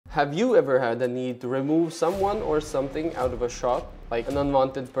Have you ever had the need to remove someone or something out of a shot? Like an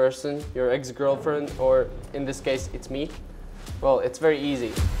unwanted person, your ex-girlfriend, or in this case, it's me? Well, it's very easy,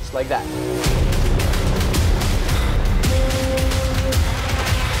 just like that.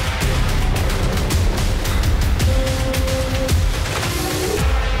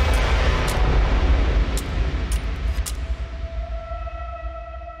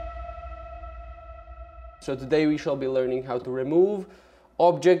 So today we shall be learning how to remove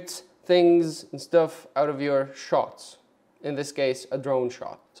objects, things and stuff out of your shots. In this case, a drone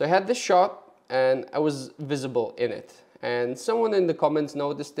shot. So I had this shot and I was visible in it. And someone in the comments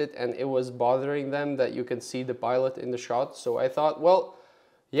noticed it and it was bothering them that you can see the pilot in the shot. So I thought, well,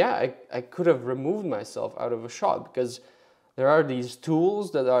 yeah, I could have removed myself out of a shot because there are these tools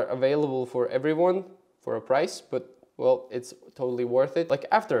that are available for everyone for a price, but well, it's totally worth it. Like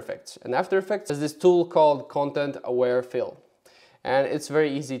After Effects. And After Effects has this tool called Content Aware Fill. And it's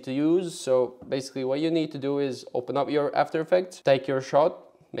very easy to use. So basically what you need to do is open up your After Effects, take your shot,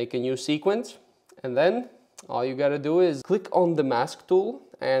 make a new sequence, and then all you gotta do is click on the mask tool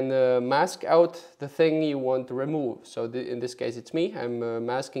and mask out the thing you want to remove. So in this case it's me. I'm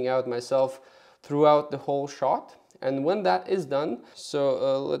masking out myself throughout the whole shot. And when that is done,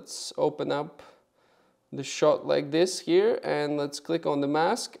 so let's open up the shot like this here and let's click on the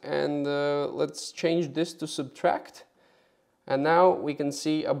mask and let's change this to subtract. And now we can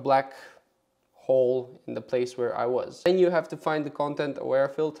see a black hole in the place where I was. Then you have to find the Content Aware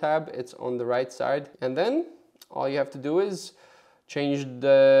Fill tab. It's on the right side. And then all you have to do is change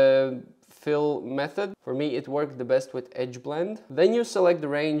the fill method. For me, it worked the best with Edge Blend. Then you select the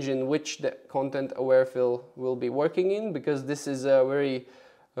range in which the Content Aware Fill will be working in, because this is a very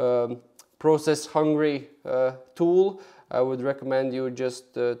process hungry tool. I would recommend you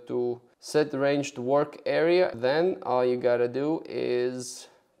just to set the range to work area. Then all you gotta do is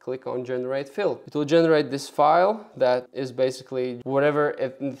click on Generate Fill. It will generate this file that is basically whatever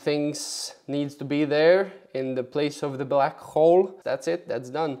things needs to be there in the place of the black hole. That's it, that's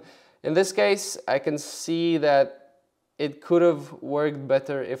done. In this case, I can see that it could have worked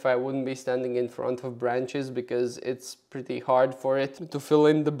better if I wouldn't be standing in front of branches, because it's pretty hard for it to fill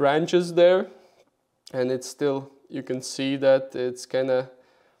in the branches there. And it's still, you can see that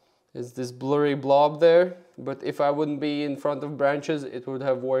it's this blurry blob there. But if I wouldn't be in front of branches, it would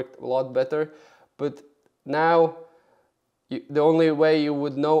have worked a lot better. But now, the only way you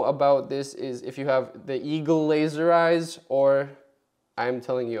would know about this is if you have the eagle laser eyes, or I'm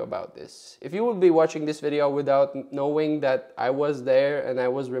telling you about this. If you would be watching this video without knowing that I was there and I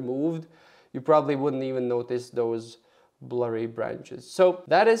was removed, you probably wouldn't even notice those blurry branches. So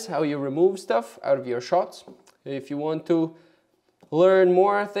that is how you remove stuff out of your shots. If you want to learn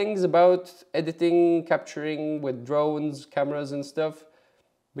more things about editing, capturing with drones, cameras and stuff,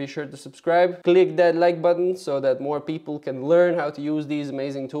 be sure to subscribe. Click that like button so that more people can learn how to use these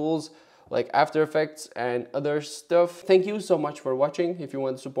amazing tools like After Effects and other stuff. Thank you so much for watching. If you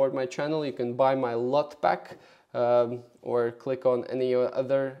want to support my channel, you can buy my LUT pack or click on any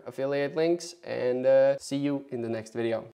other affiliate links, and see you in the next video.